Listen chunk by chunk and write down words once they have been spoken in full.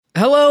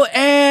Hello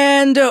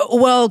and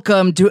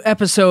welcome to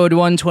episode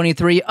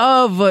 123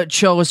 of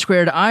Chell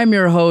Squared. I'm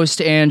your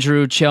host,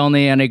 Andrew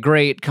Chelney, and a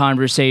great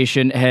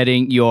conversation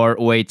heading your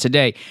way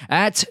today.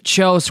 At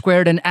Chell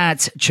Squared and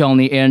at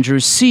Chelney Andrew,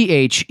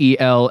 CHELNEY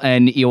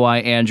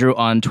Andrew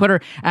on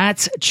Twitter,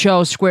 at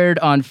Chell Squared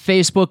on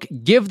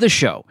Facebook. Give the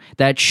show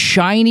that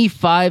shiny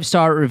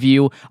 5-star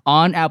review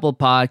on Apple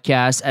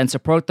Podcasts and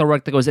support the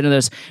work that goes into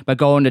this by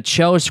going to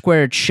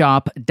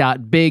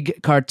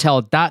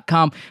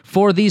chellsquaredshop.bigcartel.com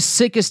for the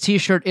sickest t-shirt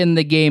in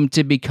the game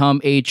to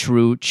become a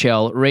true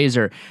Chell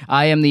Raiser.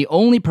 I am the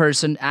only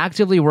person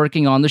actively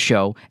working on the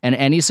show, and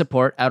any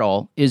support at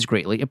all is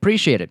greatly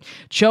appreciated.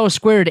 Chell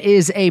Squared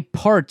is a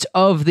part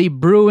of the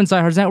Bruins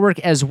iHeart Network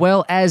as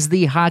well as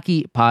the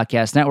Hockey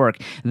Podcast Network.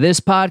 This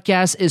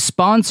podcast is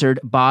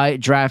sponsored by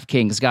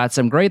DraftKings. Got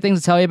some great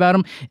things to tell you about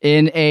them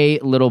in a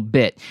little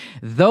bit.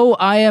 Though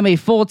I am a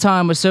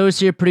full-time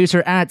associate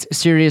producer at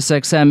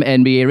SiriusXM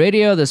NBA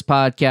Radio, this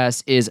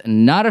podcast is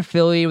not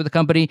affiliated with the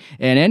company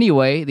in any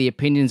way. The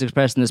opinions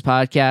expressed in this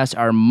podcast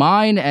are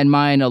mine and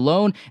mine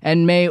alone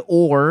and may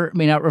or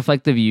may not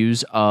reflect the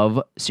views of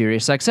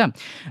SiriusXM.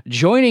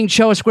 Joining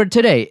Chell Squared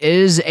today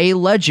is a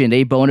legend,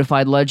 a bona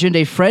fide legend,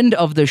 a friend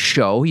of the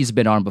show. He's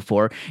been on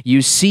before.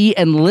 You see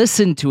and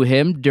listen to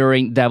him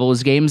during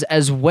Devils games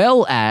as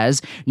well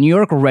as New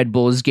York Red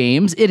Bulls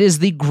games. It is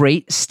the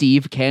great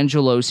Steve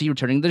Cangelosi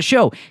returning to the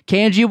show.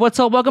 Kanji, what's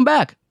up? Welcome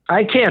back.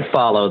 I can't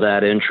follow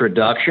that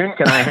introduction.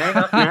 Can I hang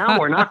up now?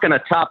 We're not going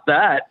to top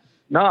that.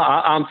 No,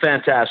 I'm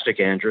fantastic,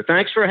 Andrew.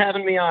 Thanks for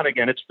having me on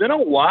again. It's been a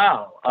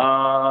while.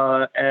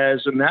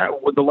 As a matter,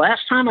 the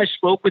last time I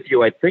spoke with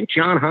you, I think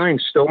John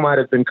Hines still might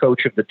have been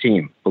coach of the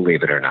team,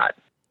 believe it or not.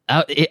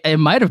 It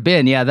might have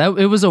been, yeah.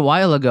 It was a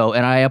while ago,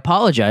 and I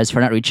apologize for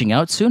not reaching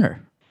out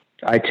sooner.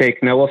 I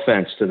take no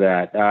offense to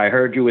that. I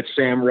heard you with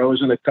Sam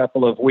Rosen a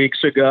couple of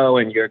weeks ago,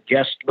 and your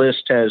guest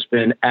list has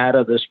been out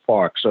of this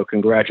park, so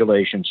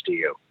congratulations to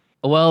you.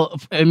 Well,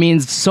 it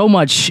means so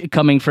much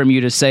coming from you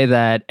to say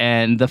that,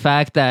 and the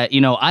fact that,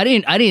 I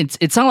didn't,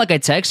 it's not like I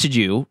texted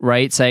you,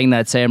 right, saying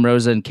that Sam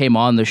Rosen came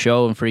on the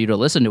show and for you to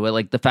listen to it.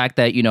 Like the fact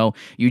that,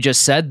 you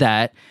just said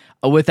that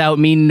without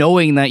me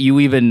knowing that you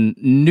even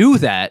knew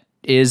that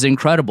is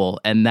incredible,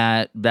 and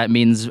that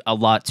means a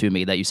lot to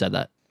me that you said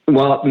that.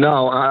 Well,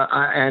 no,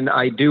 and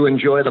I do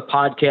enjoy the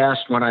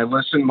podcast when I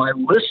listen. My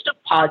list of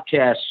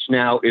podcasts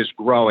now is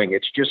growing.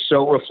 It's just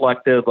so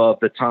reflective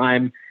of the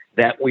time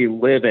that we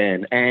live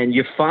in, and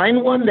you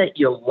find one that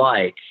you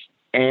like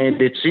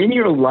and it's in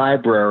your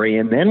library,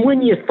 and then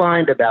when you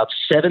find about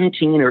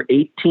 17 or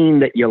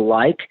 18 that you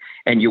like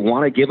and you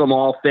want to give them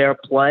all fair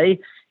play,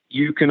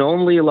 you can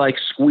only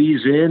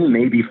squeeze in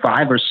maybe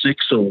 5 or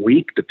 6 a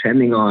week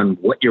depending on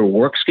what your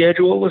work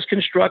schedule is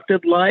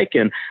constructed like.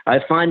 And I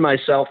find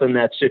myself in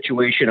that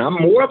situation.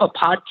 I'm more of a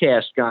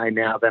podcast guy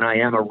now than I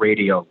am a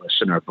radio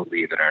listener,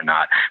 believe it or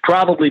not,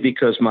 probably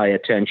because my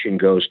attention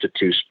goes to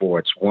 2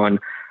 sports. One,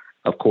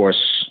 of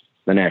course,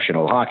 the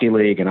National Hockey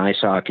League and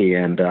ice hockey,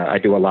 and I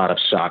do a lot of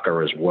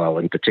soccer as well,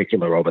 in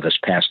particular over this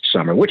past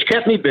summer, which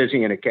kept me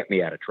busy and it kept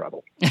me out of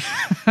trouble.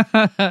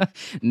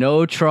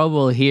 No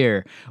trouble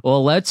here.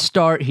 Well, let's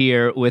start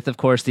here with, of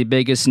course, the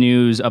biggest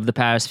news of the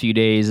past few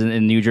days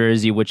in New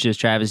Jersey, which is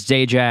Travis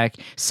Zajac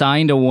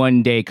signed a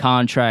 1-day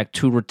contract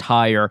to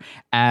retire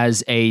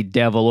as a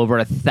Devil. Over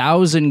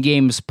 1,000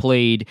 games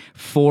played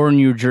for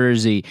New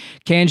Jersey.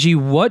 Kanji,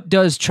 what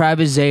does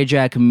Travis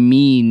Zajac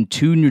mean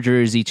to New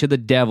Jersey, to the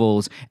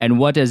Devils, and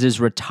what does his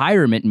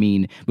retirement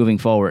mean moving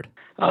forward?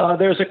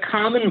 There's a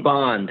common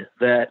bond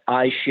that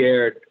I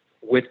shared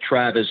with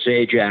Travis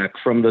Zajac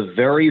from the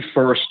very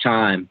first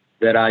time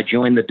that I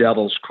joined the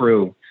Devils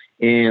crew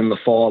in the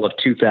fall of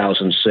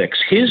 2006.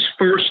 His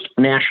first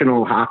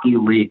National Hockey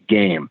League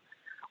game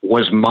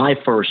was my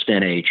first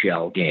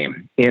NHL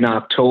game in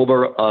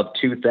October of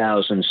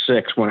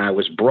 2006 when I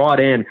was brought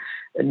in,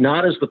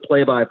 not as the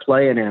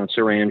play-by-play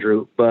announcer,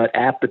 Andrew, but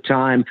at the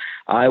time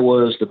I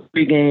was the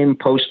pregame,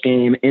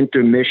 postgame,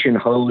 intermission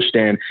host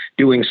and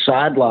doing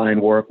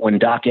sideline work when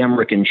Doc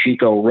Emmerich and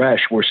Chico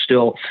Resch were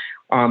still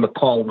on the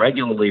call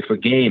regularly for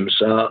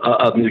games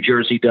of New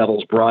Jersey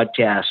Devils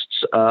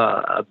broadcasts.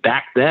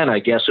 Back then, I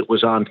guess it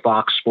was on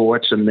Fox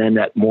Sports, and then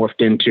that morphed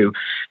into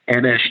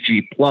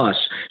MSG+.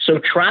 So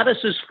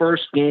Travis's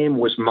first game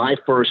was my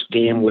first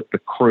game with the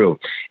crew.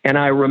 And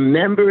I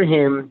remember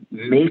him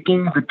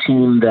making the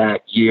team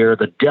that year.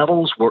 The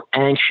Devils were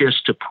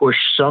anxious to push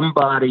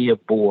somebody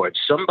aboard,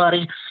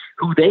 somebody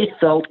who they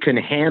felt can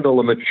handle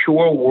a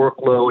mature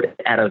workload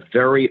at a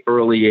very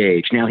early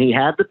age. Now, he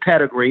had the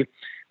pedigree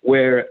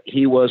where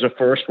he was a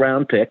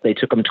first-round pick. They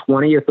took him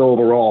 20th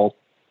overall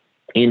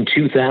in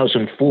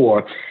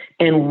 2004.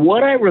 And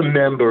what I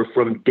remember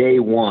from day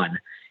one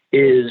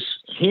is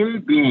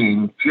him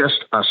being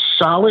just a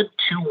solid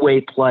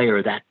two-way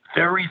player. That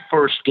very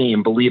first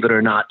game, believe it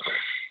or not,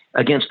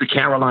 against the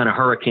Carolina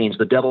Hurricanes.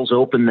 The Devils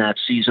opened that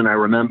season, I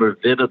remember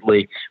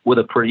vividly, with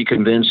a pretty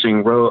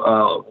convincing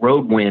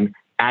road win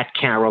at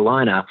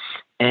Carolina.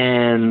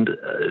 and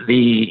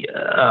the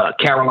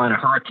Carolina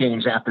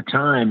Hurricanes at the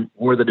time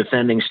were the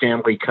defending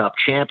Stanley Cup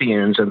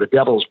champions, and the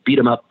Devils beat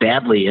them up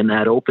badly in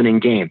that opening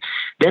game.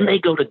 Then they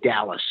go to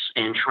Dallas,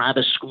 and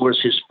Travis scores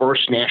his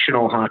first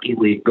National Hockey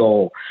League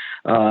goal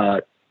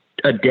a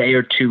day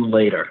or two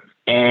later.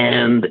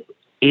 And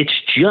it's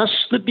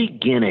just the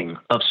beginning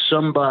of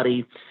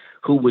somebody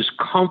who was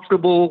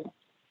comfortable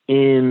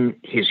in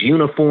his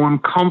uniform,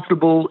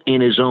 comfortable in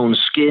his own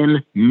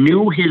skin,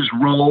 knew his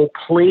role,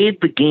 played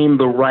the game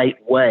the right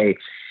way.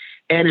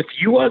 And if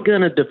you are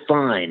going to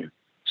define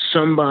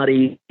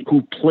somebody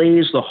who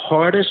plays the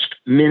hardest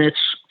minutes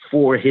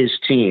for his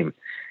team,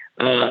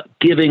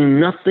 giving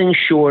nothing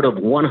short of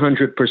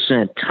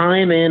 100%,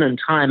 time in and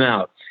time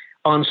out,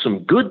 on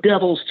some good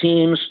Devils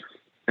teams,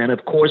 and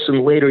of course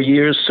in later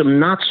years, some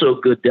not so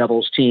good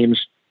Devils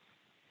teams,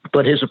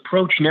 but his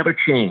approach never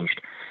changed.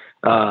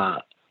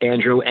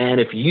 Andrew,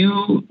 and if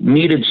you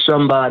needed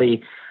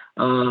somebody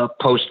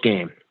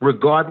post-game,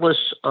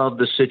 regardless of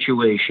the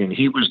situation,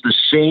 he was the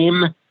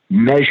same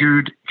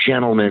measured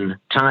gentleman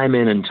time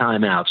in and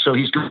time out. So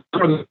he's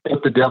going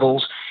with the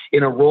Devils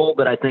in a role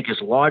that I think is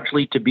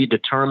largely to be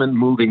determined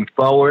moving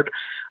forward.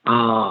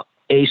 A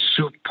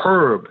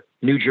superb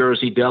New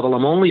Jersey Devil.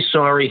 I'm only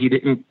sorry he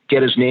didn't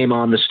get his name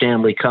on the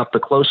Stanley Cup. The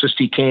closest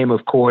he came,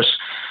 of course,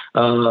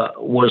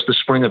 was the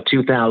spring of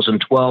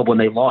 2012 when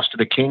they lost to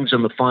the Kings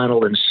in the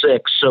final in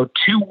 6. So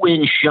 2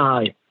 wins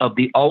shy of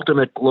the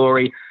ultimate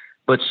glory,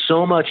 but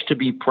so much to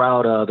be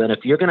proud of. And if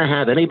you're going to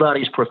have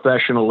anybody's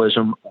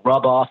professionalism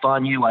rub off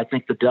on you, I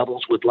think the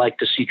Devils would like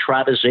to see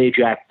Travis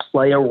Zajac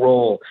play a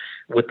role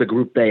with the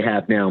group they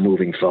have now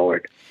moving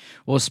forward.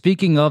 Well,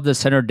 speaking of the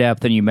center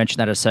depth, and you mentioned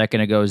that a second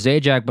ago,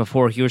 Zajac,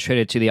 before he was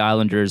traded to the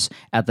Islanders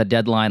at the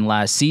deadline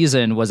last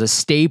season, was a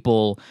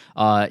staple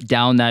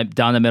down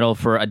the middle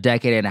for a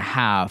decade and a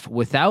half.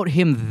 Without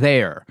him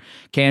there,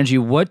 Kanji,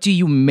 what do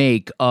you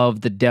make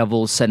of the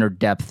Devils' center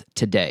depth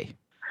today?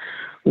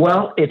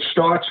 Well, it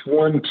starts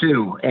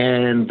 1-2,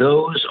 and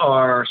those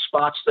are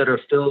spots that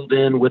are filled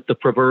in with the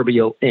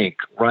proverbial ink,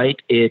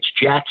 right? It's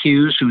Jack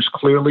Hughes, who's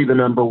clearly the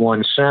number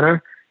one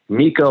center.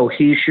 Nico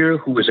Hischier,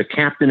 who was a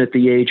captain at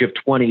the age of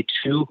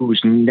 22,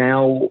 who's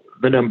now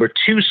the number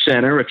 2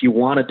 center, if you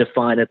want to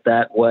define it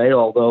that way,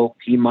 although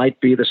he might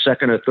be the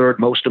second or third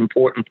most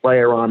important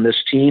player on this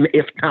team,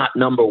 if not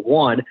number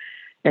 1.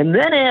 And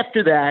then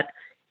after that,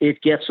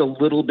 it gets a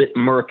little bit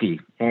murky.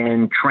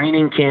 And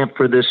training camp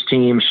for this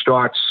team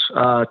starts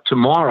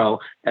tomorrow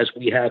as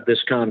we have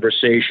this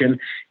conversation.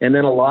 And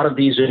then a lot of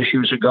these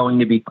issues are going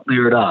to be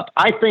cleared up.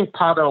 I think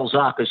Pavel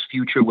Zacha's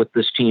future with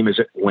this team is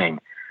at wing.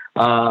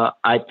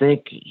 I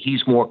think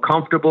he's more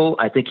comfortable.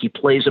 I think he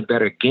plays a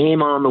better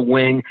game on the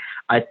wing.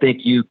 I think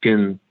you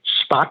can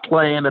spot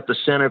play him at the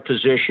center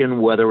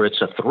position, whether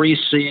it's a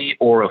 3C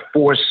or a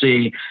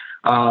 4C.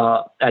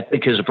 I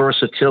think his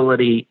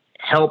versatility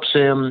helps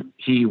him.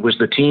 He was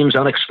the team's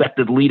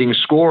unexpected leading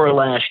scorer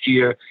last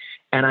year,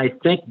 and I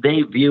think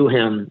they view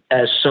him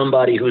as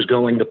somebody who's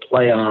going to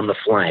play on the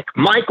flank.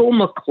 Michael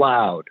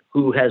McLeod,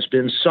 who has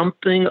been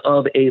something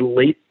of a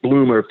late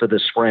bloomer for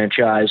this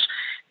franchise,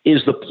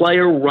 is the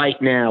player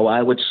right now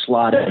I would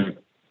slot in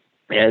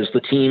as the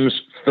team's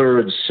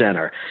third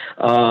center.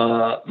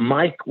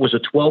 Mike was a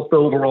 12th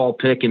overall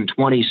pick in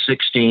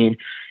 2016.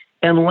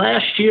 And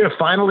last year,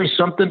 finally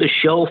something to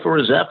show for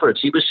his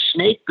efforts. He was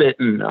snake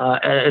bitten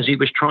as he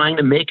was trying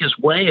to make his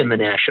way in the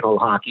National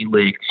Hockey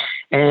League.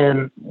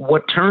 And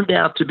what turned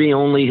out to be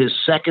only his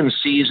second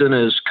season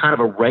as kind of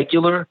a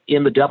regular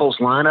in the Devils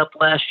lineup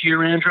last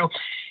year, Andrew,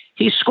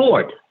 he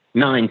scored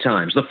 9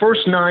 times, the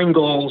first 9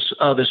 goals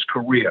of his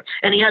career.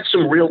 And he had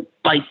some real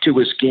bite to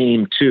his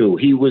game, too.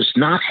 He was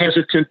not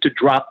hesitant to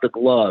drop the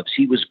gloves.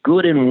 He was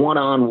good in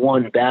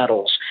one-on-one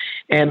battles.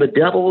 And the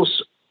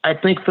Devils, I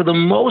think for the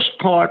most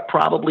part,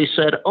 probably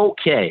said,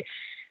 okay,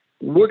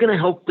 we're going to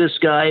help this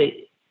guy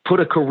put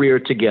a career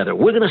together.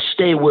 We're going to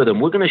stay with him.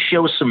 We're going to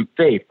show some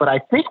faith. But I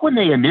think when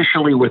they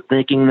initially were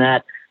thinking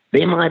that,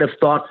 they might have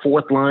thought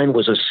fourth line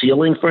was a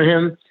ceiling for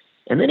him.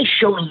 And then he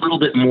showed a little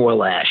bit more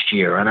last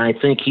year, and I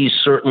think he's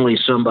certainly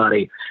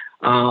somebody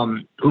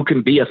who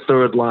can be a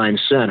third-line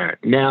center.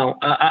 Now,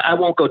 I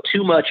won't go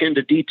too much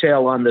into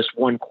detail on this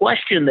one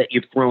question that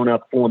you've thrown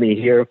up for me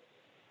here,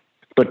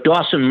 but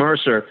Dawson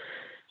Mercer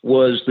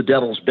was the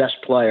Devils' best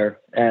player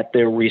at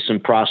their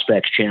recent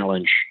Prospects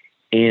Challenge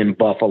in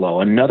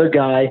Buffalo. Another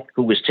guy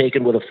who was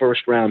taken with a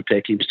first-round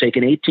pick. He was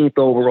taken 18th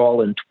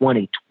overall in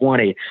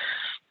 2020.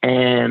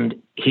 And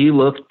he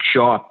looked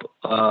sharp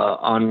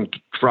on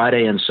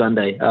Friday and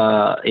Sunday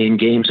in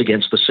games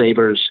against the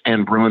Sabres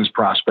and Bruins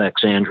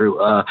prospects, Andrew.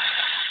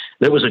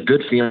 There was a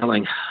good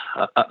feeling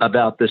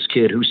about this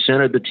kid who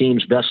centered the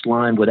team's best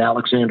line with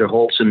Alexander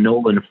Holtz and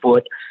Nolan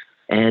Foote.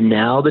 And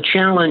now the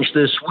challenge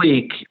this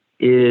week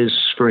is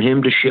for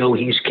him to show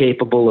he's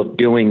capable of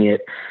doing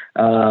it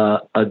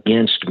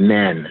against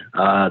men.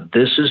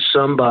 This is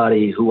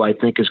somebody who I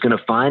think is going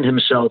to find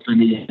himself in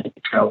the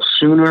NHL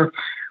sooner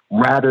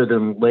rather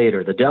than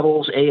later. The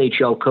Devils'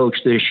 AHL coach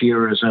this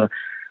year is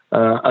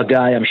a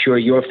guy I'm sure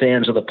your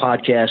fans of the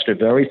podcast are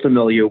very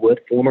familiar with,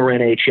 former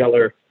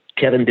NHLer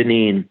Kevin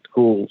Dineen,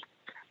 who'll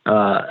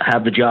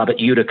have the job at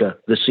Utica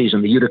this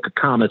season. The Utica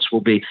Comets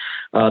will be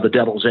the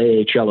Devils'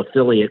 AHL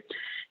affiliate.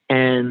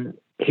 And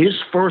his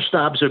first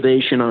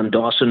observation on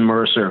Dawson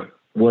Mercer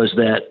was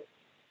that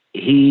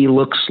he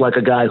looks like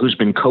a guy who's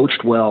been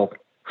coached well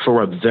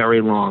for a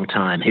very long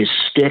time. His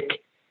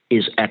stick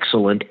is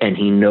excellent, and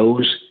he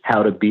knows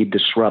how to be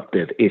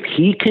disruptive. If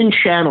he can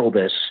channel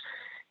this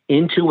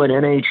into an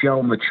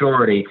NHL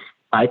maturity,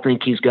 I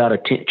think he's got a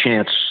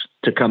chance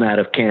to come out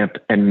of camp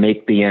and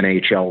make the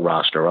NHL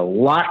roster. A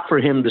lot for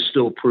him to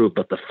still prove,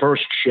 but the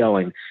first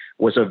showing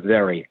was a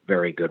very,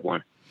 very good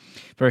one.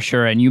 For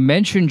sure. And you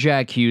mentioned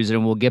Jack Hughes,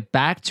 and we'll get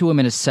back to him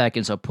in a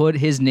second. So put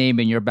his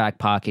name in your back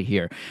pocket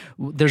here.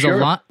 There's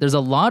a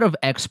lot of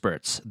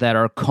experts that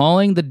are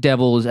calling the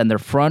Devils and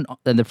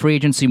the free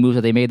agency moves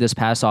that they made this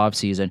past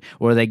offseason,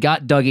 where they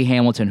got Dougie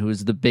Hamilton, who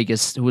was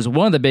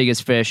one of the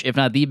biggest fish, if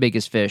not the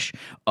biggest fish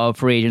of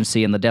free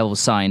agency, and the Devils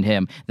signed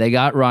him. They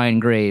got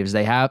Ryan Graves.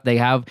 They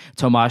have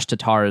Tomas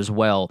Tatar as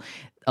well.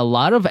 A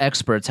lot of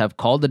experts have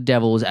called the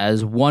Devils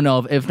as one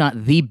of, if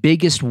not the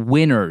biggest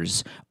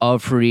winners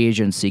of free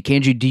agency.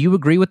 Kenji, do you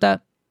agree with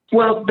that?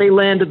 Well, they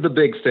landed the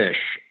big fish,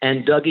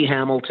 and Dougie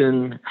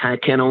Hamilton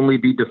can only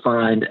be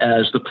defined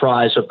as the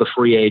prize of the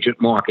free agent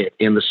market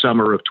in the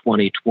summer of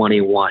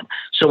 2021.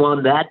 So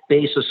on that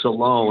basis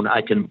alone,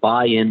 I can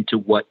buy into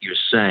what you're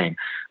saying.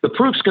 The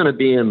proof's going to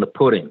be in the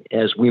pudding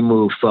as we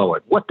move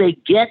forward. What they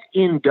get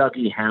in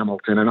Dougie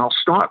Hamilton, and I'll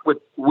start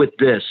with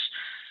this.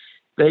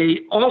 They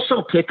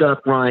also pick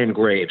up Ryan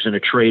Graves in a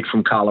trade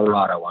from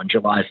Colorado on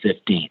July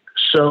 15th.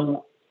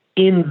 So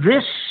in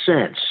this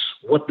sense,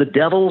 what the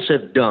Devils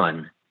have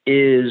done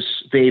is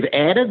they've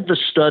added the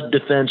stud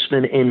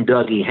defenseman in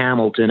Dougie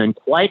Hamilton, and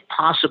quite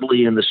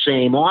possibly in the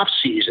same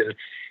offseason,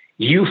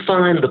 you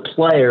find the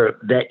player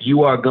that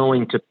you are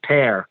going to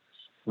pair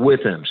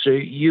with him. So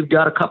you've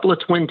got a couple of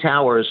twin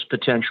towers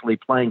potentially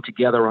playing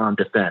together on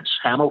defense.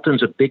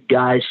 Hamilton's a big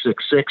guy,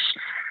 6'6".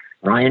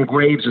 Ryan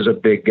Graves is a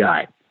big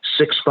guy,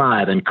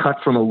 6'5", and cut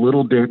from a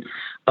little bit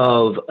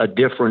of a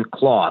different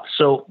cloth.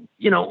 So,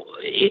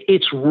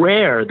 it's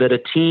rare that a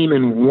team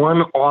in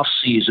one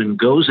offseason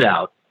goes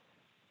out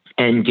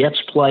and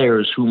gets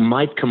players who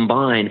might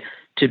combine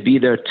to be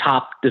their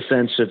top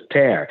defensive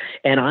pair.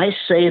 And I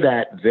say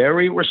that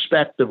very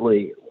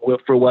respectively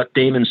for what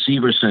Damon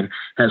Severson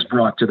has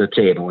brought to the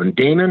table. And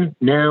Damon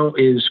now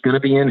is going to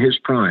be in his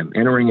prime,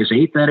 entering his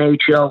 8th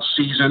NHL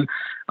season.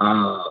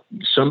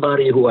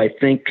 Somebody who I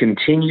think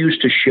continues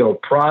to show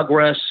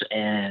progress,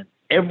 and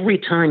every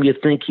time you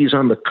think he's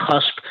on the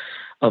cusp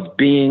of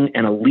being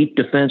an elite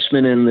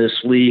defenseman in this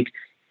league,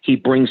 he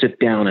brings it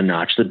down a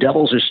notch. The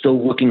Devils are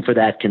still looking for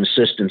that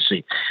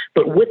consistency.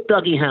 But with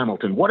Dougie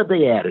Hamilton, what have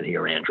they added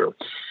here, Andrew?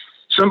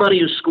 Somebody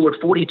who's scored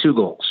 42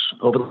 goals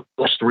over the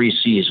last 3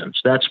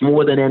 seasons. That's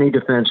more than any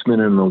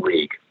defenseman in the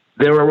league.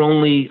 There are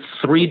only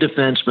 3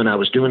 defensemen, I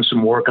was doing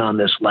some work on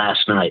this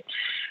last night,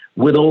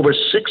 with over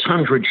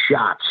 600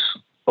 shots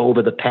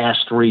over the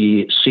past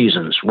 3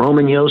 seasons.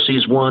 Roman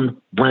Yossi's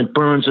one, Brent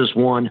Burns is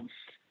one,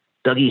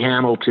 Dougie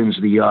Hamilton's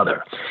the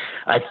other.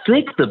 I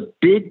think the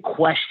big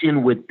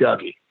question with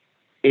Dougie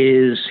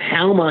is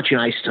how much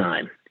ice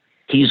time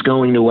he's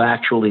going to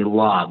actually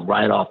log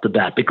right off the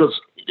bat. Because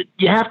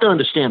you have to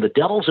understand, the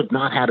Devils have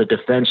not had a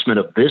defenseman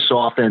of this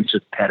offensive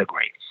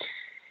pedigree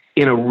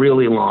in a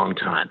really long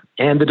time.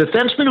 And the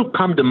defensemen who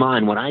come to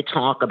mind when I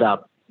talk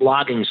about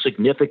logging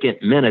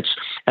significant minutes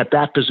at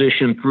that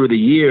position through the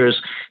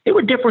years, they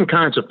were different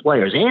kinds of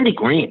players. Andy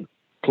Green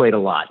played a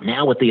lot,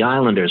 now with the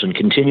Islanders and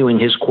continuing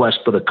his quest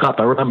for the Cup.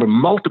 I remember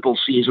multiple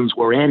seasons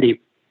where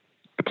Andy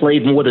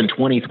played more than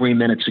 23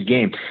 minutes a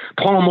game.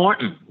 Paul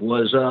Martin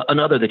was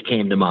another that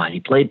came to mind. He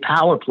played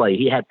power play.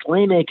 He had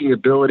playmaking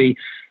ability,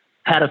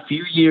 had a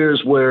few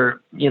years where,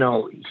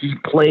 he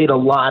played a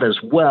lot as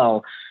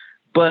well,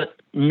 but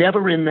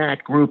never in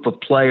that group of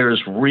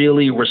players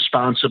really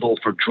responsible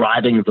for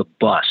driving the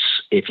bus,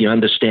 if you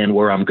understand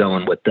where I'm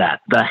going with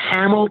that. The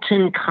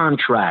Hamilton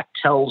contract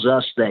tells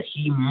us that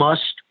he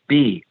must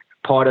be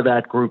part of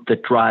that group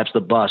that drives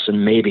the bus,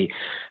 and maybe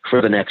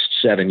for the next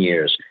 7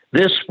 years.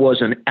 This was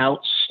an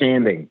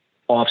outstanding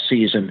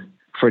offseason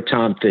for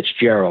Tom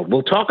Fitzgerald.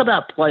 We'll talk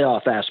about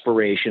playoff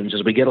aspirations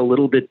as we get a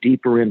little bit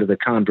deeper into the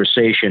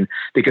conversation,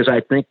 because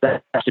I think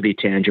that has to be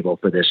tangible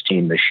for this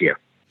team this year.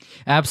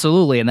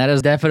 Absolutely, and that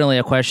is definitely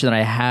a question that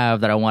I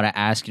have that I want to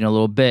ask you in a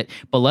little bit.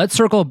 But let's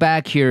circle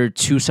back here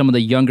to some of the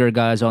younger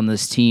guys on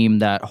this team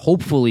that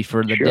hopefully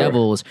for the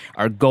Devils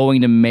are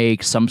going to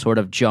make some sort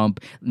of jump.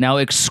 Now,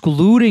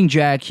 excluding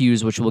Jack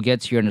Hughes, which we'll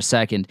get to here in a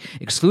second,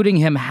 excluding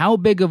him, how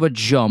big of a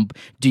jump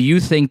do you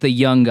think the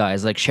young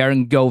guys like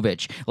Sharon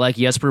Govich, like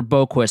Jesper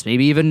Boquist,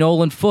 maybe even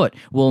Nolan Foote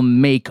will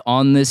make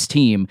on this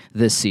team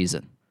this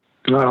season?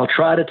 I'll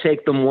try to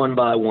take them one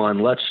by one.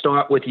 Let's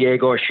start with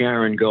Yegor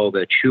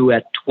Sharangovich, who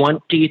at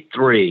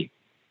 23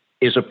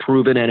 is a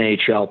proven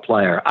NHL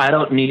player. I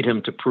don't need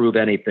him to prove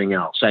anything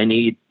else. I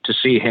need to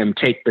see him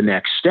take the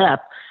next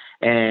step.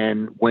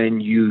 And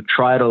when you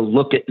try to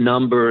look at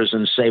numbers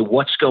and say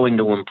what's going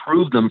to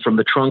improve them from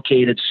the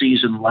truncated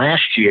season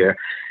last year,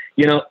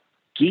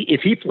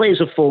 if he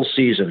plays a full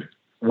season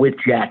with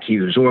Jack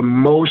Hughes or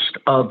most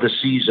of the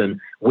season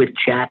with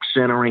Jack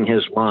centering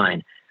his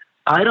line,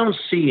 I don't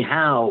see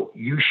how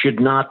you should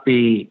not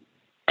be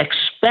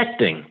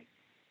expecting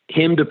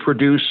him to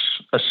produce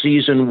a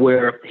season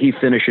where he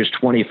finishes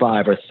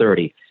 25 or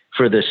 30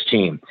 for this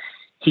team.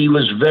 He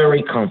was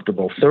very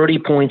comfortable. 30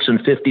 points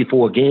in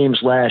 54 games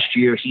last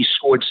year. He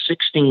scored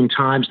 16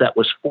 times. That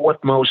was fourth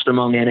most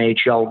among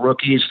NHL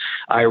rookies.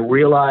 I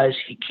realize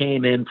he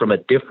came in from a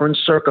different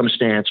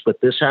circumstance,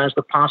 but this has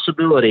the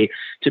possibility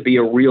to be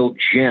a real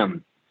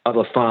gem of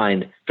a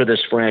find for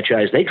this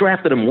franchise. They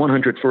drafted him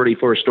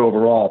 131st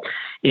overall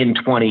in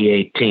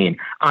 2018.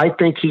 I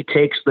think he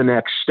takes the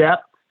next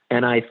step,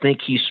 and I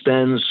think he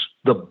spends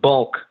the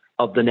bulk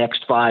of the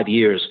next 5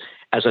 years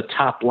as a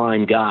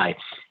top-line guy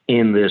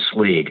in this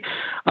league.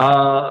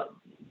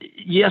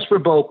 Jesper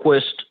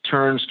Boqvist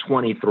turns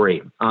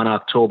 23 on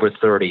October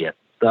 30th.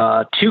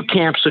 2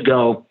 camps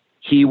ago,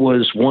 he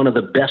was one of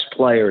the best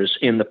players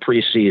in the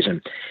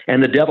preseason,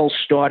 and the Devils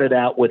started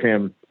out with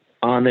him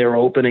on their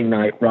opening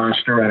night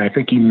roster, and I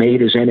think he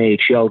made his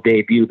NHL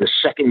debut the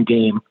second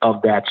game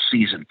of that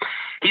season.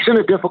 He's in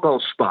a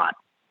difficult spot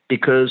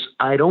because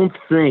I don't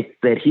think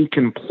that he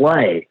can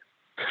play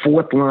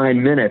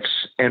fourth-line minutes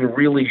and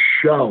really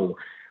show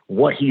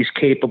what he's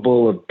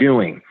capable of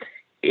doing.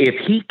 If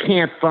he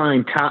can't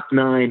find top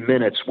 9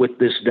 minutes with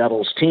this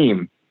Devils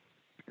team,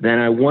 then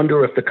I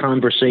wonder if the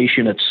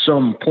conversation at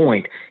some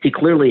point, he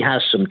clearly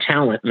has some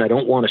talent, and I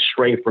don't want to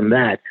stray from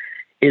that,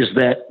 is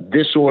that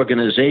this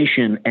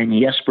organization and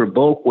Jesper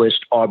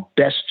Boqvist are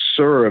best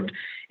served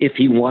if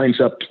he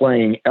winds up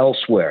playing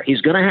elsewhere.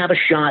 He's going to have a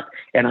shot,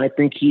 and I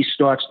think he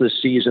starts the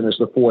season as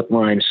the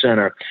fourth-line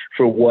center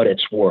for what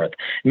it's worth.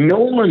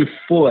 Nolan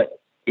Foote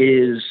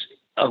is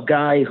a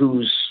guy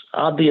who's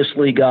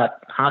obviously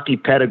got hockey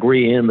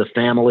pedigree in the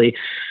family.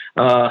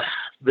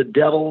 The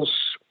Devils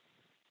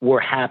were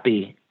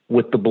happy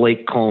with the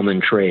Blake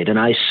Coleman trade, and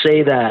I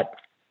say that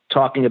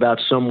talking about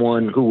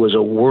someone who was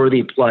a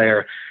worthy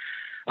player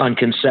on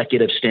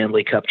consecutive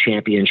Stanley Cup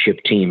championship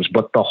teams.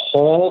 But the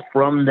haul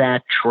from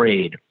that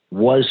trade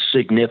was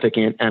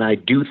significant, and I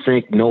do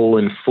think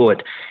Nolan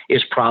Foote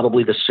is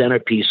probably the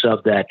centerpiece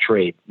of that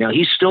trade. Now,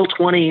 he's still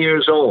 20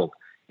 years old,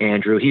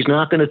 Andrew. He's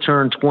not going to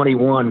turn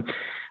 21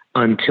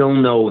 until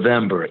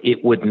November.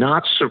 It would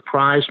not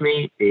surprise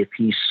me if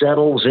he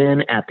settles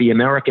in at the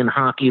American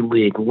Hockey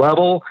League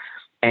level,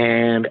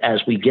 and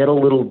as we get a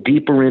little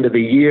deeper into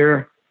the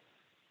year,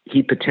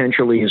 he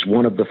potentially is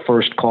one of the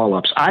first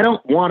call-ups. I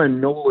don't want a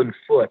Nolan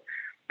Foote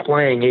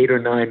playing 8 or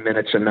 9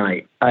 minutes a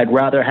night. I'd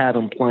rather have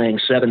him playing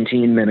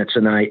 17 minutes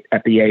a night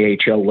at the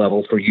AHL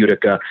level for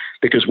Utica,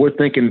 because we're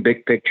thinking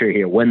big picture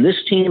here. When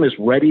this team is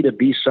ready to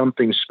be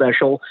something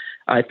special,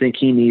 I think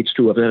he needs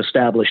to have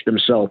established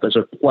himself as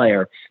a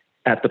player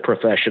at the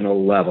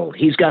professional level.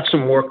 He's got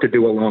some work to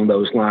do along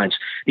those lines.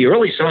 The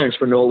early signs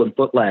for Nolan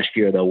Foote last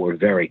year, though, were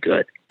very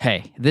good.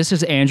 Hey, this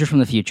is Andrew from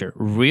the future.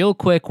 Real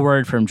quick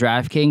word from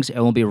DraftKings,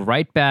 and we'll be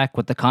right back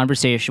with the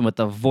conversation with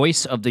the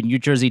voice of the New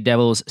Jersey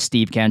Devils,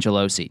 Steve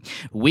Cangelosi.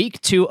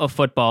 Week 2 of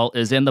football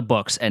is in the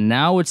books, and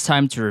now it's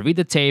time to review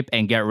the tape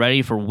and get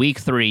ready for Week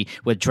 3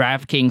 with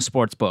DraftKings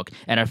Sportsbook,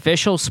 an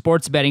official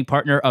sports betting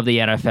partner of the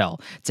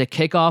NFL. To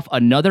kick off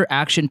another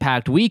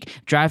action-packed week,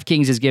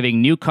 DraftKings is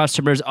giving new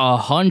customers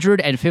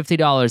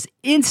 $150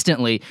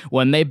 instantly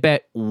when they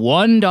bet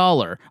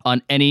 $1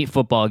 on any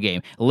football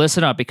game.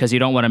 Listen up, because you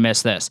don't want to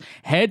miss this.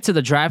 Head to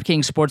the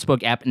DraftKings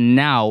Sportsbook app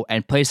now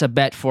and place a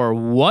bet for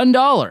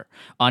 $1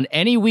 on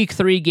any Week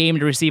 3 game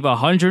to receive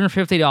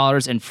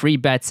 $150 in free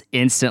bets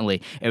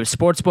instantly. If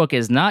Sportsbook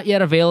is not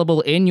yet available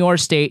in your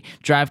state,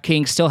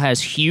 DraftKings still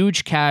has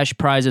huge cash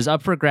prizes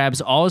up for grabs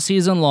all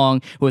season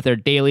long with their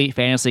daily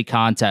fantasy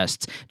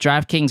contests.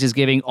 DraftKings is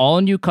giving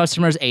all new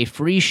customers a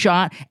free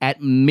shot at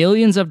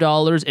millions of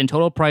dollars in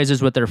total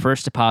prizes with their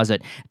first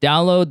deposit.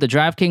 Download the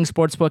DraftKings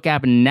Sportsbook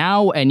app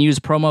now and use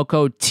promo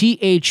code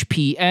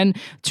THPN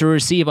to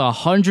receive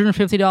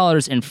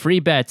 $150 in free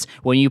bets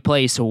when you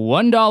place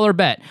 $1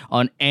 bet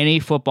on any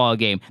football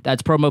game.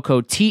 That's promo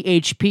code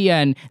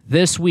THPN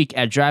this week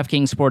at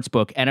DraftKings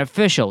Sportsbook, an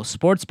official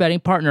sports betting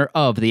partner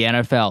of the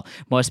NFL.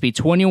 Must be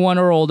 21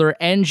 or older,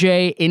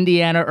 NJ,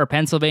 Indiana, or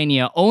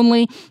Pennsylvania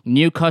only.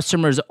 New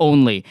customers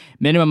only.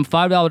 Minimum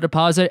 $5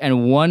 deposit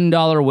and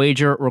 $1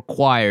 wager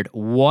required.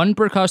 One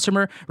per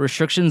customer.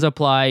 Restrictions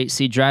apply.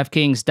 See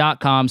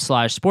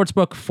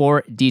DraftKings.com/sportsbook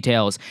for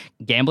details.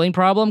 Gambling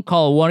problem?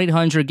 Call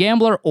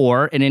 1-800-GAMBLER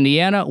or in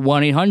Indiana,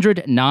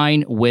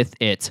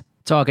 1-800-9-WITH-IT.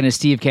 Talking to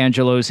Steve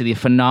Cangelosi, the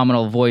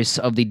phenomenal voice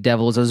of the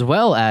Devils as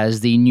well as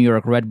the New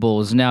York Red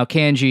Bulls. Now,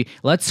 Kanji,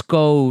 let's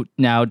go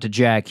now to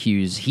Jack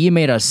Hughes. He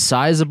made a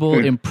sizable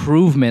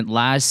improvement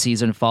last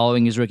season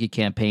following his rookie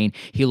campaign.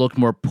 He looked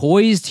more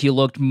poised.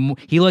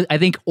 I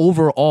think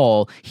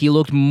overall, he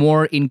looked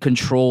more in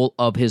control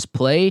of his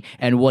play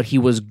and what he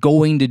was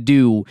going to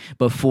do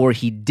before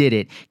he did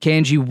it.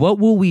 Kanji, what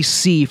will we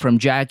see from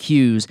Jack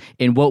Hughes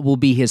in what will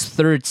be his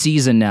 3rd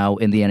season now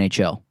in the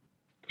NHL?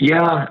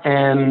 Yeah,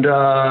 and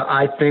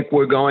I think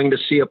we're going to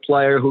see a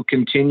player who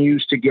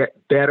continues to get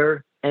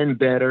better and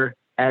better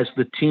as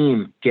the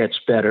team gets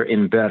better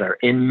and better.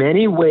 In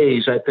many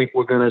ways, I think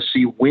we're going to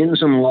see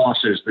wins and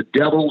losses, the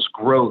Devils'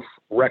 growth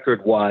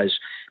record-wise,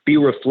 be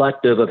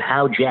reflective of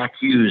how Jack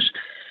Hughes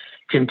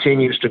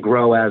continues to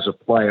grow as a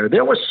player.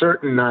 There were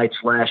certain nights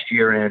last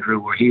year, Andrew,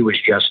 where he was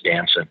just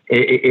dancing.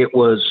 It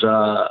was,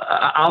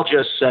 I'll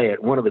just say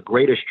it, one of the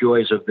greatest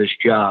joys of this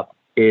job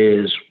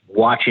is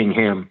watching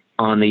him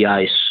on the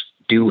ice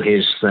do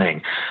his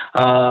thing.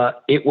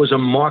 It was a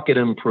marked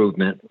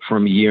improvement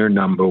from year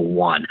number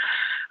one.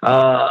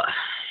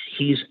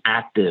 He's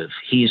active.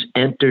 He's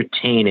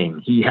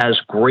entertaining. He has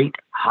great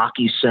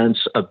hockey sense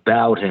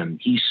about him.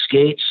 He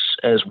skates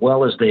as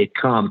well as they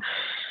come.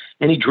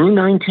 And he drew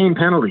 19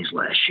 penalties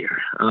last year.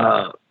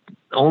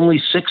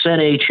 Only 6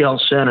 NHL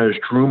centers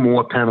drew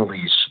more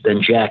penalties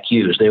than Jack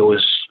Hughes. There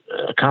was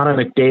Connor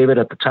McDavid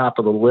at the top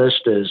of the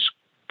list, as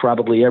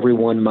probably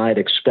everyone might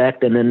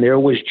expect. And then there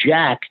was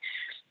Jack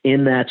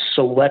in that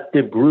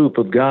selective group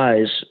of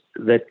guys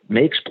that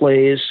makes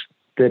plays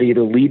that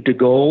either lead to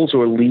goals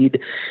or lead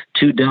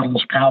to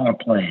Devils power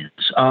plays.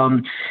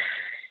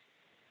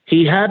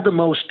 He had the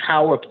most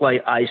power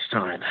play ice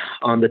time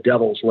on the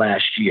Devils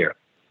last year.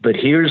 But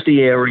here's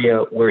the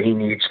area where he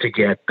needs to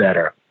get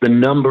better. The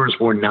numbers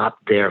were not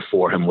there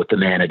for him with the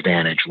man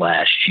advantage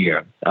last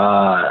year.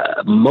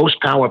 Most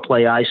power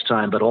play ice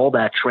time, but all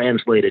that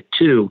translated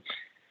to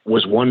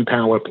was 1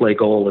 power play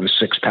goal and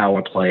 6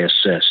 power play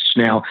assists.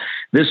 Now,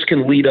 this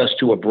can lead us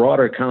to a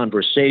broader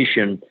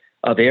conversation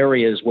of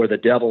areas where the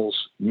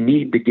Devils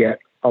need to get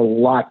a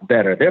lot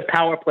better. Their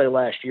power play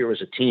last year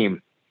as a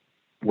team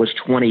was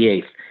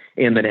 28th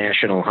in the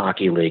National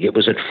Hockey League. It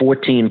was at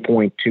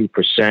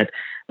 14.2%.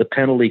 The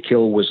penalty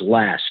kill was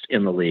last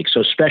in the league.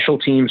 So special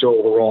teams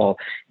overall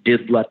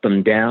did let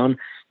them down.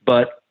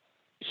 But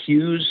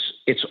Hughes,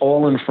 it's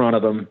all in front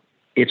of him.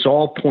 It's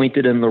all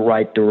pointed in the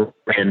right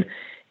direction.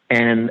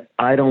 And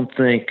I don't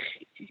think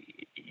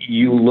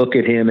you look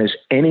at him as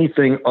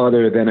anything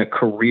other than a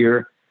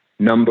career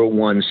number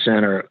 1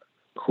 center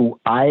who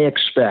I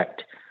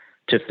expect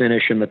to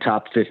finish in the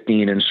top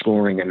 15 in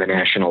scoring in the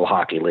National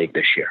Hockey League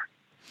this year.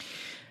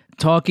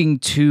 Talking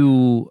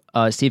to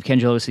Steve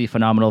Cangelosi, the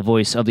phenomenal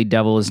voice of the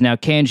Devils. Now,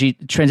 Kanji,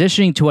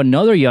 transitioning to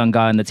another young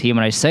guy on the team,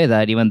 and I say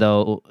that even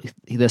though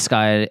this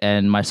guy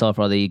and myself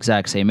are the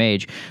exact same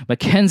age,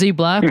 Mackenzie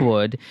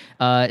Blackwood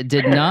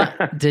did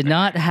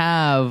not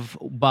have,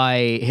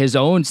 by his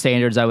own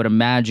standards, I would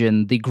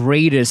imagine, the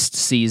greatest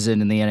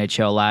season in the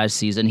NHL last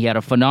season. He had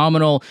a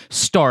phenomenal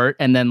start,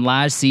 and then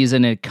last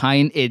season I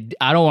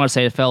don't want to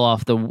say it fell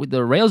off the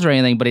rails or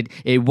anything, but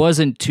it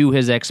wasn't to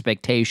his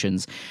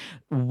expectations.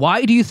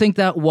 Why do you think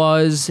that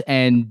was,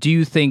 and do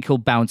you think he'll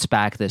bounce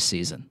back this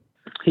season?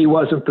 He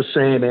wasn't the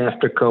same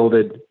after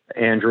COVID,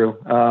 Andrew.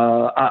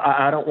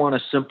 I don't want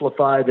to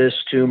simplify this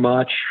too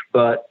much,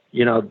 but,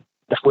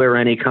 that's where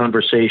any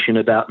conversation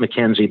about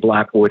Mackenzie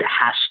Blackwood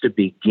has to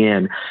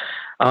begin.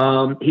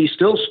 He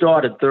still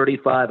started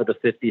 35 of the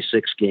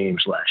 56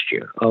 games last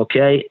year,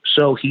 okay?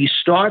 So he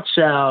starts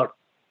out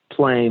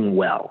playing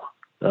well.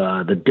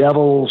 The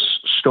Devils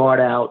start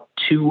out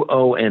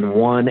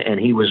 2-0-1, and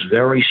he was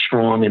very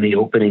strong in the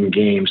opening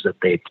games that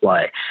they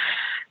play.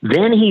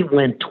 Then he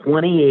went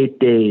 28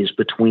 days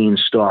between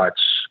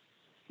starts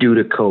due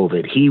to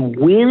COVID. He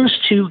wins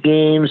 2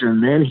 games,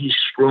 and then he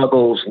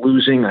struggles,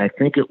 losing, I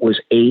think it was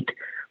 8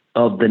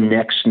 of the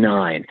next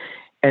 9.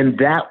 And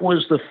that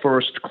was the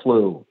first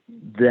clue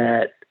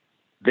that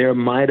there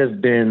might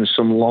have been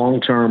some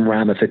long-term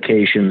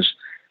ramifications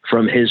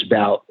from his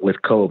bout with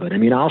COVID. I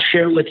mean, I'll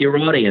share with your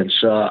audience,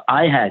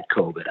 I had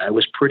COVID. I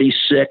was pretty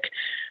sick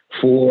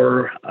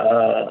for,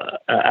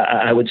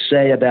 I would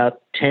say,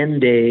 about 10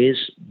 days,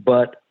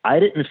 but I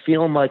didn't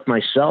feel like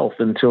myself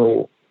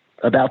until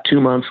about 2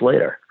 months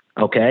later,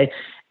 okay?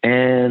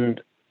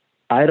 And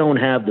I don't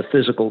have the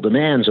physical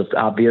demands,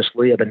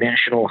 obviously, of a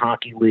National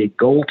Hockey League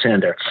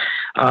goaltender.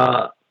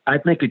 I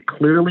think it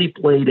clearly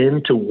played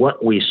into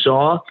what we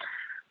saw.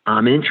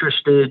 I'm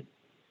interested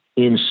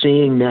in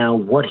seeing now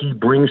what he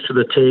brings to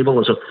the table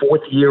as a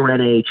 4th-year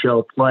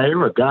NHL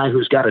player, a guy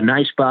who's got a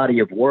nice body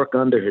of work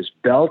under his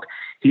belt.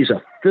 He's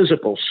a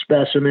physical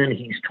specimen.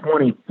 He's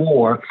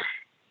 24.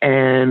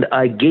 And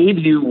I gave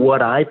you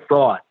what I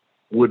thought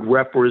would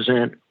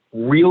represent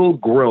real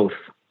growth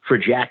for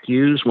Jack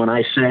Hughes when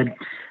I said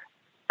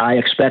I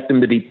expect him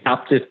to be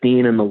top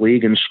 15 in the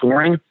league in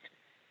scoring.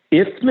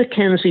 If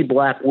Mackenzie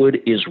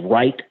Blackwood is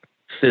right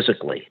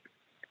physically,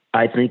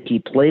 I think he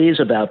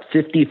plays about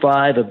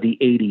 55 of the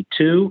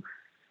 82,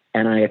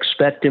 and I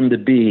expect him to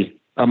be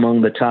among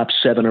the top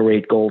 7 or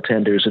 8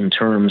 goaltenders in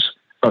terms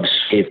of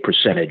save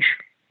percentage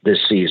this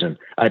season.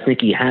 I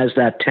think he has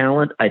that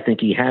talent. I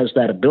think he has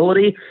that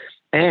ability.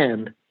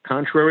 And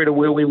contrary to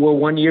where we were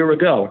 1 year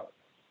ago,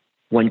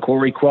 when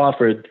Corey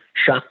Crawford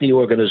shocked the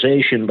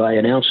organization by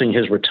announcing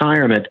his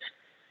retirement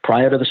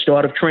prior to the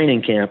start of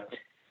training camp,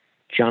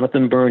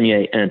 Jonathan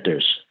Bernier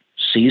enters.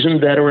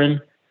 Seasoned veteran,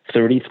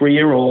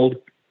 33-year-old,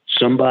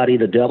 somebody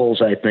the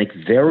Devils, I think,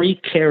 very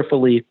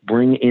carefully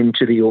bring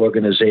into the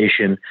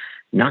organization,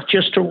 not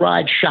just to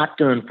ride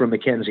shotgun from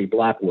Mackenzie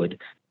Blackwood,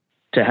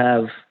 to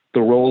have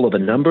the role of a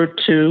number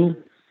two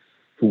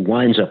who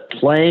winds up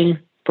playing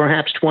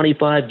perhaps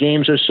 25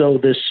 games or so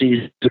this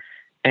season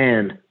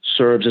and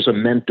serves as a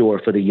mentor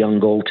for the young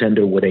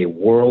goaltender with a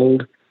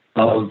world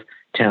of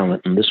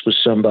talent. And this was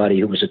somebody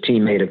who was a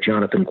teammate of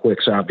Jonathan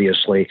Quick's,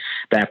 obviously,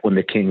 back when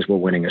the Kings were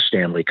winning a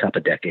Stanley Cup a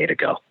decade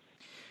ago.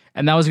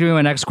 And that was going to be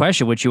my next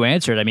question, which you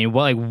answered. I mean,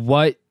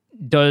 what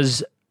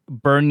does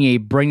Bernier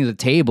bring to the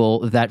table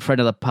that friend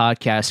of the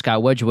podcast,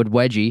 Scott Wedgwood,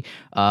 Wedgie,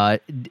 I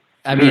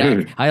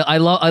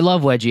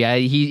love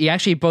Wedgie. He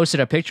actually posted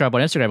a picture up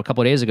on Instagram a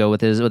couple of days ago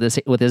with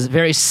his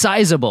very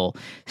sizable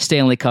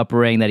Stanley Cup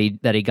ring that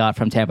he got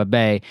from Tampa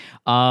Bay.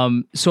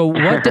 So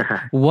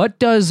what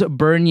does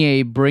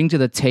Bernier bring to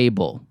the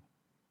table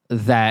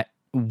that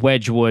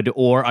Wedgwood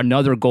or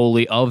another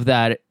goalie of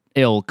that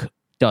ilk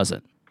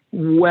doesn't?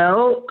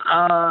 Well,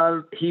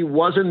 he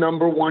was a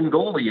number one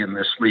goalie in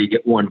this league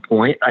at one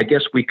point. I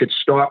guess we could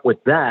start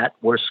with that,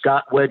 where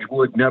Scott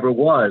Wedgwood never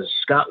was.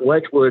 Scott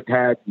Wedgwood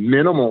had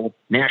minimal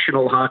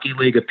National Hockey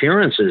League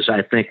appearances,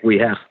 I think we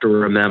have to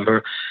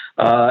remember.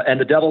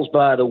 And the Devils,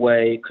 by the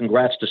way,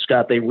 congrats to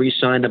Scott, they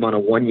re-signed him on a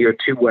one-year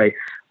two-way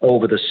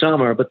over the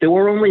summer, but there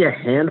were only a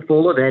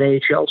handful of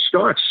NHL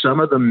starts, some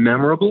of them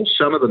memorable,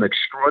 some of them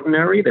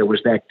extraordinary. There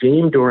was that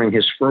game during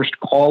his first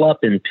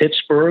call-up in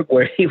Pittsburgh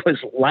where he was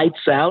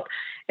lights out,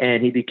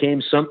 and he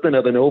became something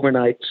of an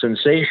overnight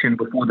sensation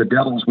before the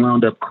Devils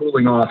wound up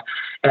cooling off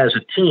as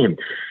a team.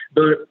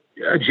 But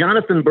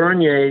Jonathan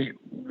Bernier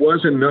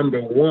was a number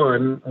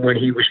one when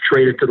he was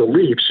traded to the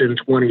Leafs in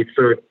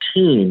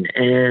 2013.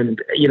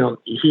 And,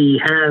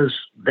 he has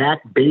that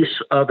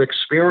base of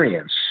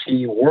experience.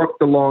 He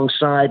worked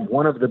alongside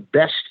one of the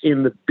best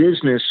in the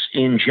business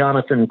in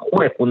Jonathan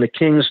Quick when the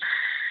Kings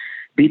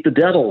beat the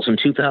Devils in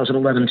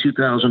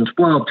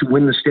 2011-2012 to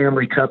win the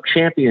Stanley Cup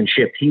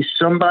championship. He's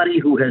somebody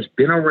who has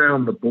been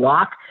around the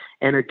block.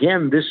 And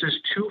again, this is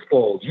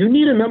twofold. You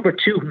need a number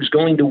two who's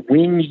going to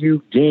win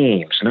you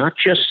games, not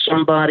just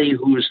somebody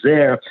who's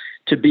there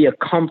to be a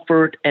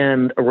comfort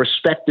and a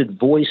respected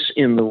voice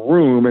in the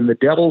room. And the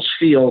Devils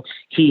feel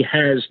he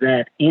has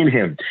that in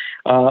him.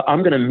 I'm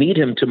going to meet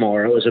him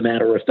tomorrow, as a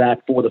matter of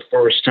fact, for the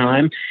first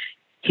time.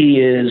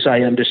 He is,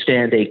 I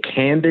understand, a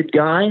candid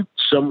guy,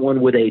 someone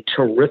with a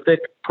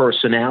terrific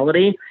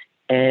personality.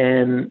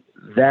 And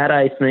that,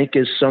 I think,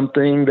 is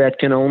something that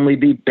can only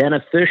be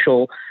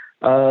beneficial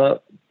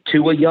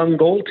to a young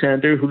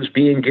goaltender who's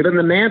being given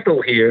the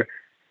mantle here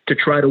to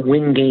try to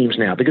win games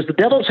now, because the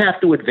Devils have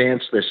to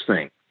advance this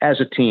thing as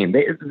a team.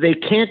 They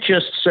can't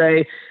just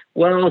say,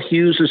 well,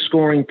 Hughes is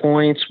scoring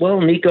points. Well,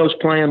 Nico's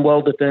playing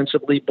well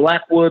defensively.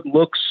 Blackwood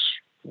looks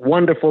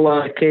wonderful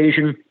on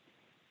occasion.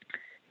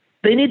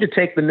 They need to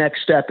take the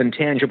next step and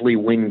tangibly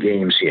win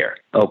games here,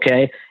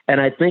 okay?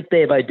 And I think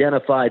they've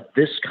identified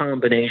this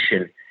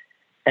combination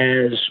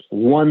as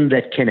one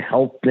that can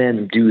help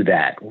them do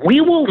that.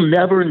 We will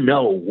never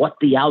know what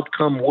the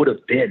outcome would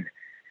have been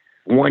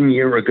 1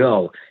 year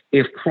ago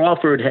if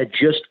Crawford had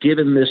just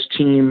given this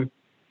team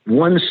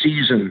one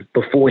season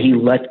before he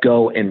let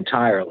go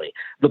entirely.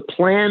 The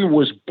plan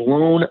was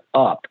blown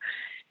up.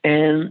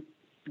 And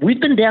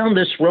we've been down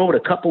this road a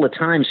couple of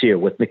times here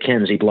with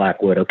Mackenzie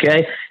Blackwood,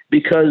 okay?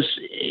 Because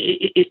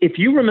if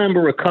you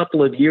remember a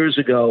couple of years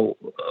ago,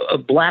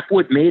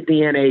 Blackwood made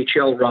the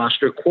NHL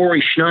roster.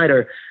 Corey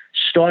Schneider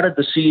started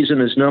the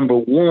season as number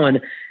one,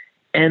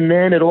 and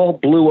then it all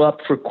blew up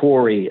for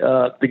Corey.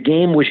 The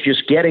game was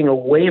just getting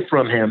away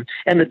from him,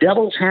 and the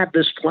Devils had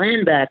this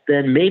plan back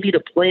then, maybe to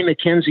play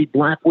Mackenzie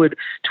Blackwood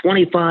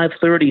 25,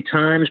 30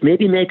 times,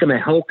 maybe make him a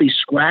healthy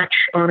scratch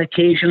on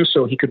occasion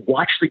so he could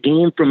watch the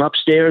game from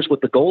upstairs with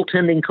the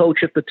goaltending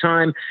coach at the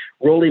time,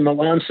 Rolly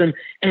Melanson,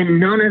 and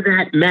none of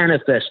that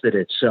manifested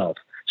itself.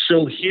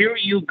 So here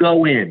you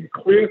go in,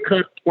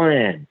 clear-cut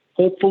plan.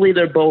 Hopefully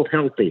they're both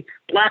healthy.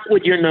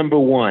 Blackwood, you're number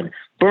one.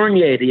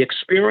 Bernier, the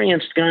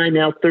experienced guy,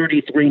 now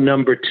 33,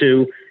 number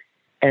two.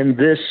 And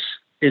this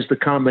is the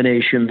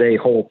combination they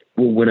hope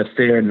will win a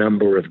fair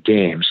number of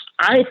games.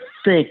 I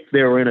think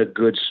they're in a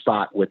good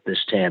spot with this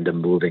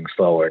tandem moving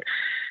forward.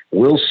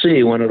 We'll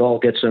see when it all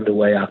gets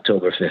underway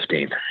October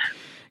 15th.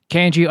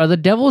 Kanji, are the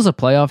Devils a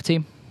playoff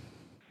team?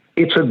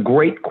 It's a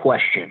great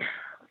question.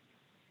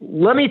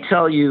 Let me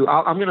tell you,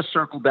 I'm going to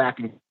circle back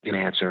and give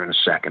an answer in a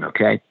second,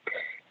 okay?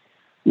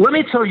 Let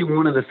me tell you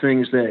one of the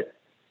things that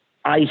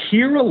I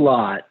hear a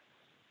lot,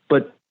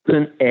 but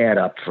doesn't add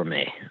up for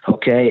me,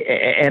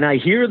 okay? And I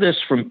hear this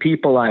from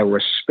people I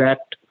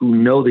respect who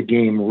know the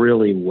game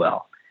really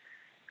well,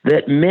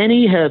 that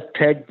many have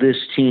pegged this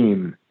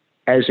team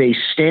as a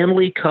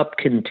Stanley Cup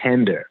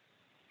contender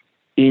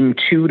in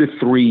 2 to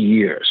 3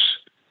 years.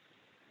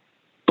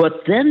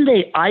 But then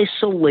they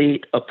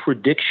isolate a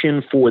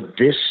prediction for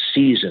this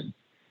season,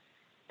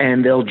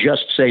 and they'll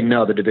just say,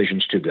 no, the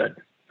division's too good.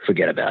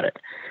 Forget about it.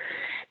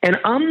 And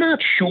I'm not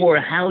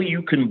sure how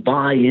you can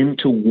buy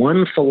into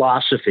one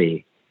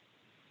philosophy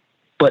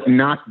but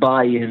not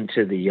buy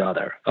into the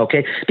other,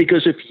 okay?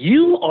 Because if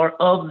you are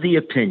of the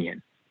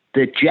opinion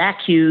that Jack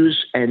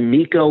Hughes and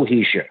Nico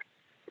Hischier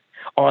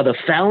are the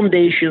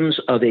foundations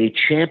of a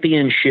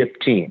championship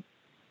team,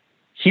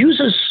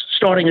 Hughes'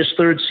 starting his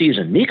third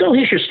season. Nico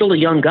Hischier's still a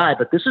young guy,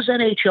 but this is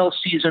NHL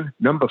season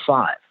number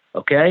 5,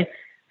 okay?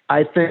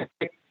 I think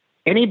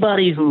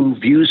anybody who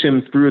views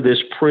him through this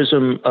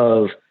prism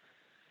of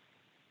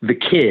the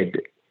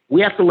kid, we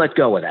have to let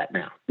go of that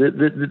now.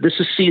 This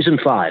is season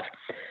 5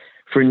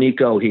 for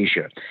Nico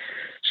Hischier.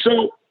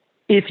 So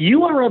if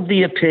you are of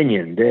the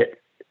opinion that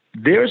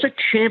there's a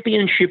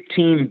championship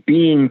team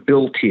being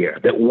built here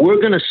that we're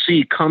going to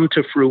see come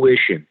to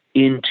fruition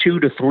in 2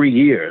 to 3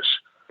 years,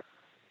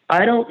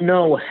 I don't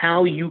know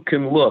how you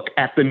can look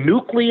at the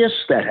nucleus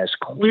that has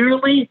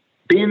clearly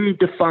been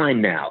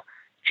defined now.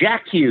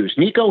 Jack Hughes,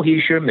 Nico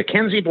Hischier,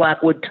 Mackenzie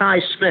Blackwood,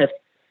 Ty Smith,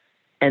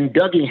 and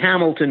Dougie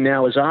Hamilton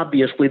now is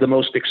obviously the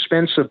most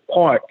expensive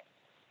part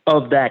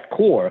of that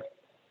core.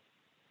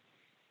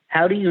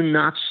 How do you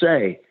not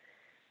say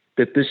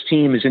that this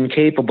team is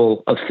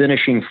incapable of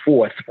finishing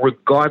 4th,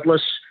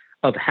 regardless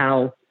of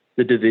how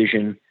the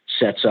division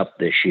sets up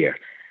this year?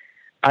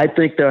 I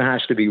think there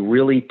has to be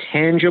really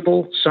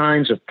tangible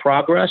signs of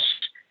progress.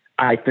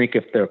 I think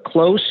if they're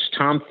close,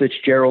 Tom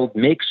Fitzgerald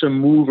makes a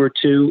move or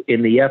two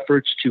in the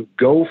efforts to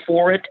go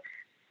for it,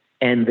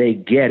 and they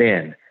get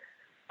in.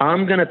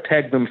 I'm going to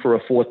peg them for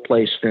a 4th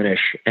place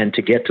finish and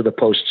to get to the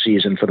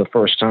postseason for the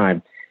first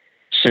time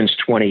since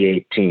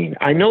 2018.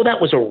 I know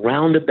that was a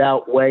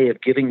roundabout way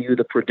of giving you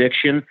the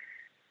prediction,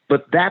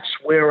 but that's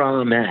where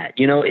I'm at.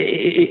 You know,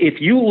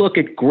 if you look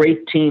at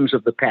great teams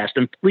of the past,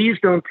 and please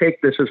don't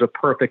take this as a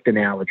perfect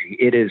analogy,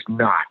 it is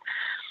not.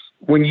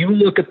 When you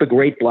look at the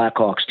great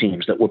Blackhawks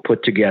teams that were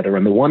put together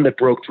and the one that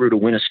broke through to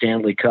win a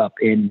Stanley Cup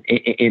in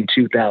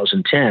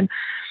 2010,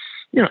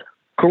 you know,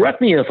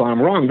 correct me if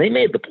I'm wrong, they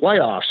made the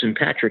playoffs in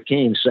Patrick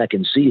Kane's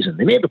second season.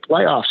 They made the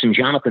playoffs in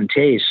Jonathan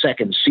Toews'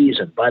 second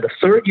season. By the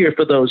third year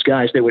for those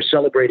guys, they were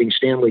celebrating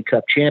Stanley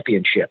Cup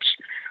championships.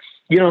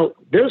 You know,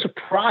 there's a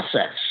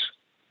process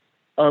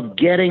of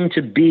getting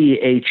to be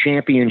a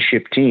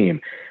championship team.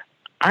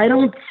 I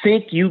don't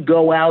think you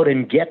go out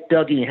and get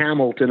Dougie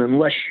Hamilton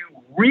unless you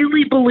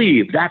really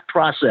believe that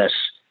process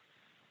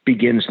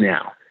begins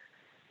now.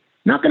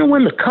 Not going to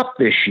win the cup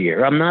this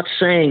year. I'm not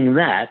saying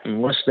that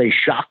unless they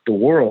shock the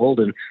world.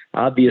 And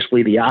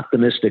obviously the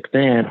optimistic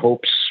fan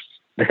hopes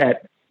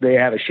that they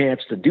have a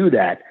chance to do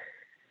that.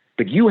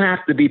 But you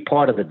have to be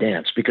part of the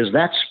dance because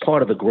that's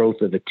part of the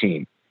growth of the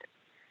team.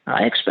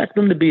 I expect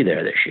them to be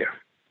there this year.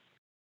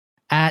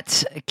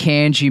 At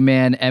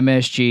KanjiMan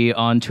MSG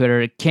on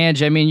Twitter.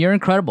 Kanji, I mean, you're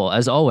incredible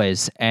as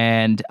always,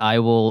 and I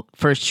will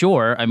for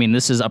sure. I mean,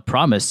 this is a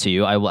promise to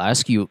you. I will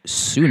ask you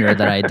sooner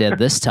than I did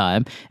this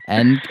time,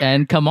 and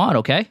come on,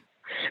 okay?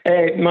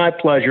 Hey, my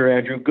pleasure,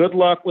 Andrew. Good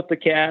luck with the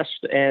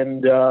cast,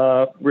 and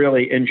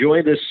really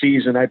enjoy this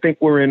season. I think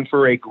we're in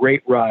for a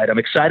great ride. I'm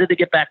excited to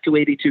get back to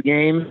 82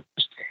 games.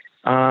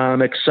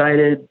 I'm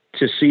excited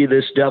to see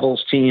this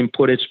Devils team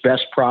put its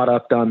best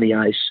product on the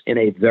ice in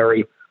a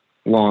very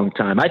long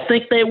time. I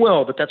think they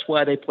will, but that's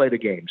why they play the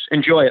games.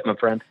 Enjoy it, my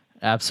friend.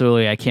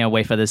 Absolutely. I can't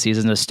wait for the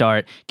season to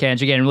start.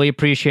 Kanji, again, really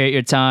appreciate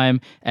your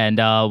time, and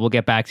we'll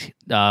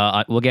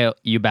get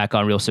you back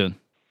on real soon.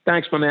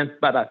 Thanks, my man.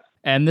 Bye-bye.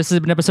 And this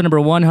has been episode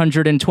number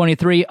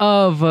 123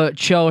 of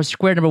Chell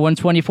Squared, number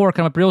 124.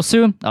 Come up real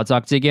soon. I'll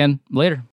talk to you again later.